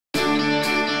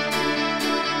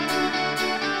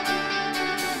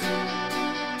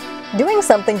Doing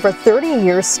something for 30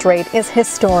 years straight is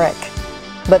historic.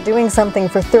 But doing something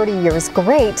for 30 years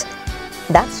great,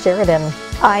 that's Sheridan.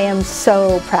 I am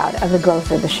so proud of the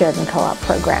growth of the Sheridan Co-op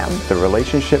program. The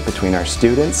relationship between our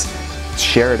students,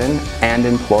 Sheridan, and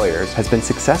employers has been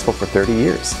successful for 30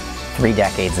 years. 3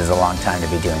 decades is a long time to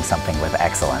be doing something with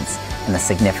excellence, and the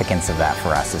significance of that for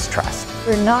us is trust.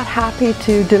 We're not happy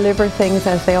to deliver things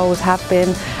as they always have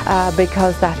been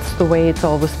because that's the way it's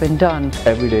always been done.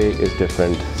 Every day is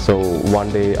different, so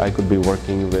one day I could be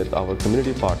working with our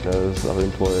community partners, our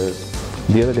employers.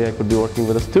 The other day I could be working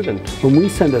with a student. When we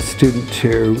send a student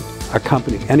to a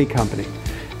company, any company,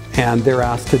 and they're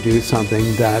asked to do something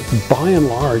that by and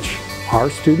large our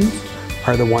students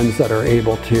are the ones that are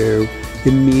able to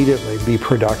immediately be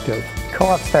productive.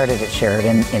 Co-op started at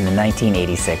Sheridan in the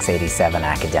 1986-87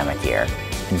 academic year,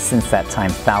 and since that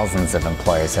time thousands of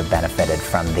employers have benefited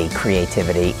from the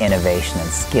creativity, innovation, and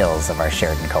skills of our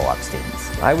Sheridan Co-op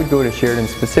students. I would go to Sheridan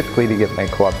specifically to get my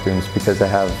co-op students because I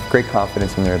have great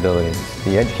confidence in their abilities.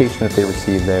 The education that they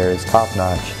receive there is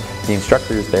top-notch. The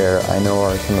instructors there I know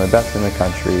are some of the best in the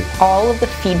country. All of the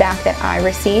feedback that I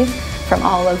receive from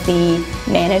all of the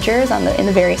managers in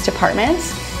the various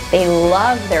departments, they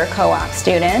love their co-op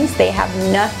students. They have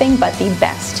nothing but the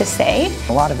best to say.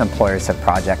 A lot of employers have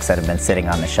projects that have been sitting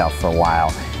on the shelf for a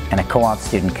while, and a co-op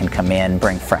student can come in,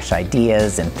 bring fresh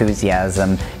ideas,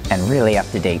 enthusiasm, and really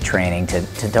up-to-date training to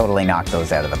totally knock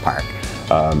those out of the park.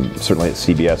 Certainly at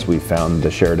CBS we found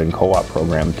the Sheridan Co-op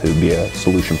program to be a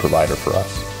solution provider for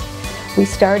us. We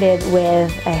started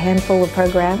with a handful of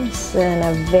programs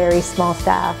and a very small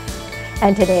staff.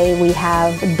 And today we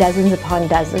have dozens upon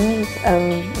dozens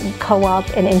of co-op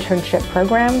and internship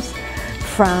programs,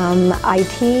 from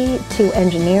IT to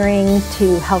engineering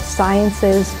to health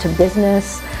sciences to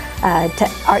business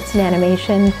to arts and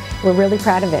animation. We're really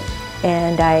proud of it,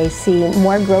 and I see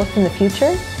more growth in the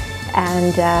future,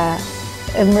 and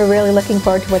we're really looking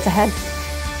forward to what's ahead.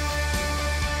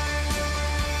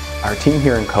 Our team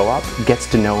here in Co-op gets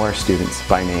to know our students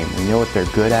by name. We know what they're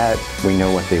good at, we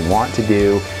know what they want to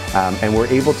do, and we're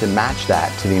able to match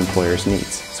that to the employer's needs.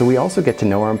 So we also get to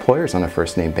know our employers on a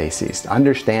first name basis, to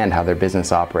understand how their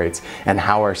business operates and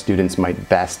how our students might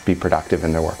best be productive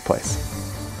in their workplace.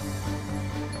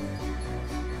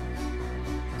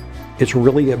 It's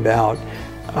really about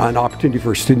an opportunity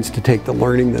for students to take the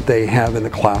learning that they have in the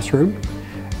classroom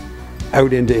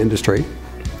out into industry,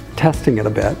 testing it a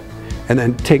bit, and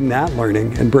then taking that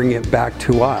learning and bringing it back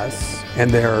to us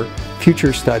and their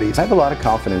future studies. I have a lot of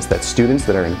confidence that students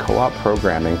that are in co-op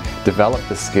programming develop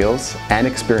the skills and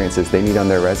experiences they need on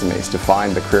their resumes to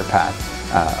find the career path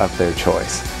of their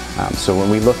choice. So when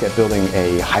we look at building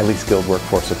a highly skilled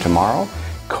workforce of tomorrow,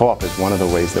 co-op is one of the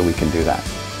ways that we can do that.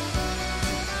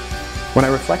 When I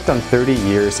reflect on 30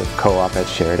 years of co-op at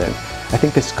Sheridan, I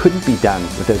think this couldn't be done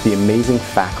without the amazing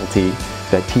faculty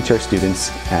that teach our students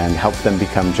and help them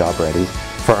become job ready,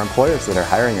 for our employers that are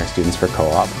hiring our students for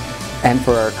co-op, and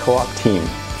for our co-op team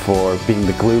for being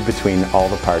the glue between all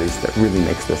the parties that really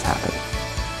makes this happen.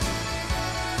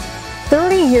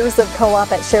 30 years of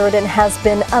co-op at Sheridan has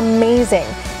been amazing,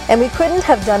 and we couldn't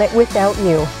have done it without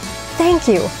you. Thank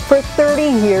you for 30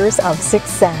 years of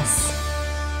success.